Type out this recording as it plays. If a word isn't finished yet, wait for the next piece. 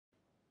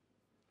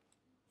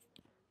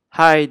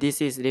Hi,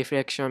 this is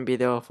reflection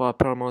video for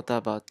promoter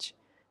badge.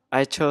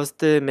 I chose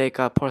to make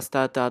a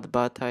poster to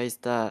advertise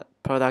the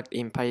product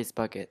in Paris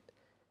Baguette.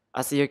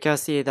 As you can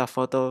see the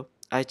photo,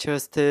 I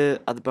chose to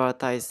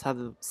advertise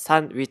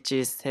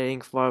sandwiches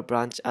selling for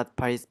brunch at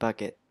Paris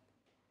Baguette.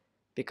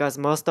 Because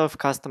most of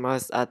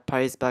customers at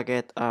Paris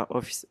Baguette are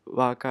office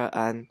worker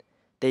and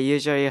they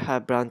usually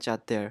have brunch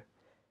at there.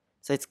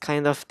 So it's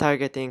kind of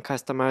targeting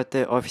customer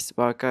to office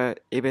worker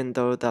even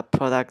though the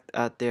product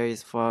at there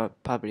is for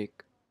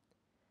public.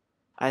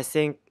 I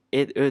think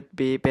it would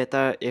be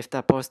better if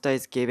the poster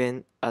is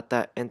given at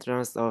the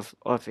entrance of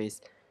office,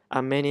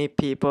 and many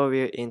people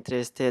will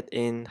interested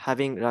in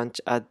having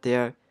lunch at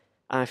there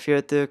and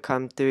feel to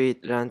come to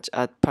eat lunch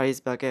at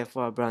Paris Baguette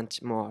for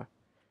brunch more.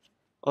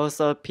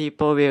 Also,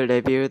 people will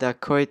review the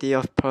quality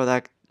of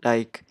product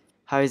like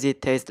how is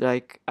it taste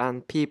like,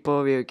 and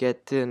people will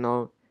get to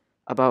know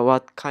about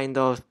what kind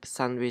of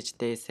sandwich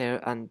they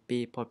sell and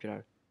be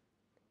popular.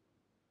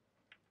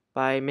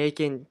 By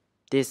making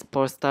this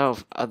poster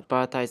of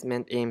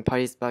advertisement in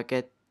Paris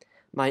Baguette,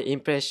 my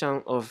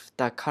impression of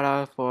the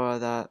color for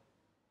the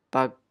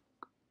back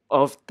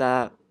of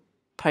the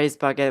Paris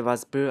Baguette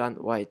was blue and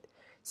white.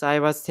 So I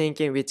was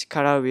thinking which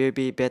color will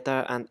be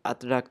better and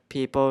attract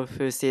people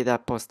who see the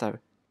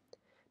poster.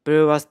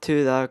 Blue was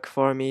too dark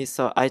for me,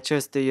 so I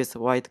chose to use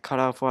white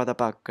color for the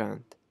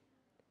background.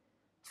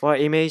 For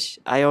image,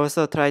 I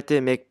also try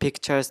to make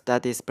pictures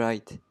that is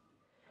bright,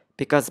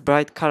 because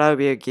bright color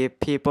will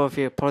give people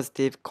feel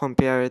positive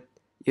compared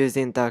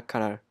using dark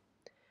color.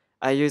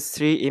 I use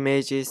 3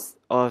 images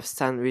of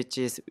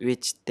sandwiches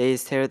which they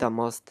sell the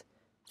most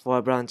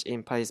for brunch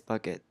in Paris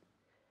Baguette.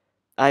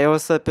 I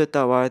also put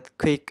the word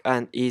quick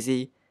and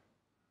easy.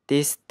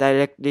 This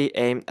directly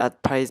aimed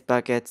at Paris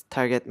Baguette's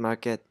target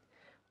market.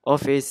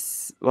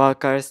 Office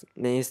workers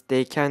means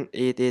they can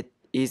eat it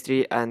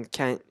easily and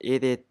can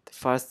eat it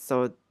fast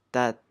so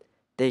that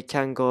they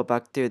can go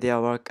back to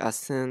their work as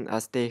soon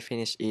as they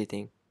finish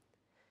eating.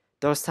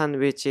 Those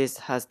sandwiches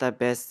has the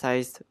best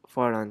size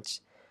for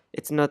lunch.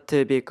 It's not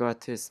too big or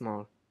too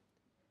small.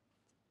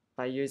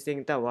 By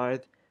using the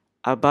word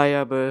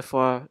available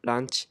for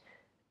lunch,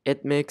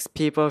 it makes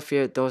people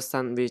feel those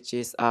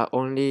sandwiches are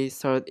only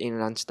sold in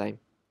lunchtime.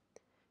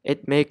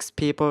 It makes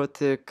people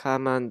to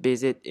come and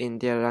visit in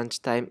their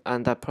lunchtime,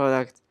 and the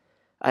products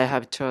I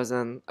have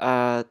chosen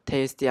are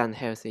tasty and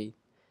healthy.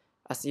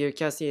 As you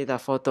can see the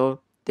photo,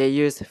 they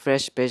use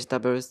fresh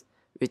vegetables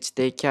which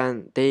they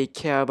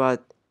care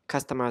about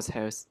customers'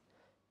 health.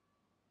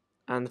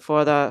 And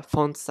for the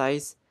font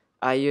size,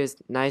 I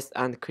used nice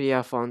and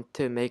clear font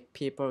to make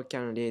people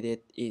can read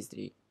it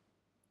easily.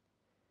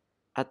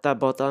 At the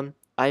bottom,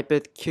 I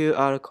put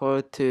QR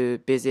code to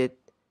visit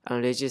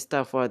and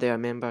register for their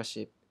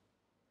membership.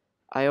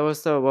 I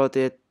also wrote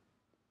it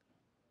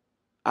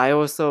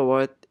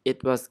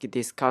was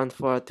discount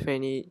for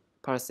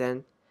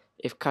 20%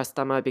 if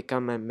customer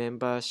become a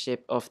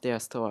membership of their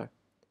store.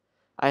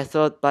 I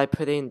thought by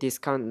putting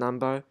discount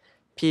number,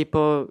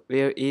 people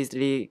will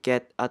easily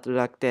get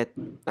attracted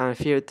and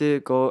feel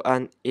to go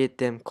and eat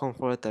them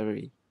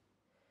comfortably.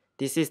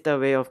 This is the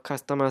way of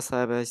customer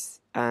service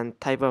and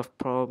type of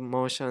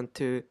promotion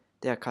to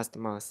their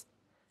customers.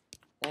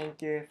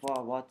 Thank you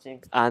for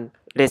watching and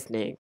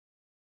listening.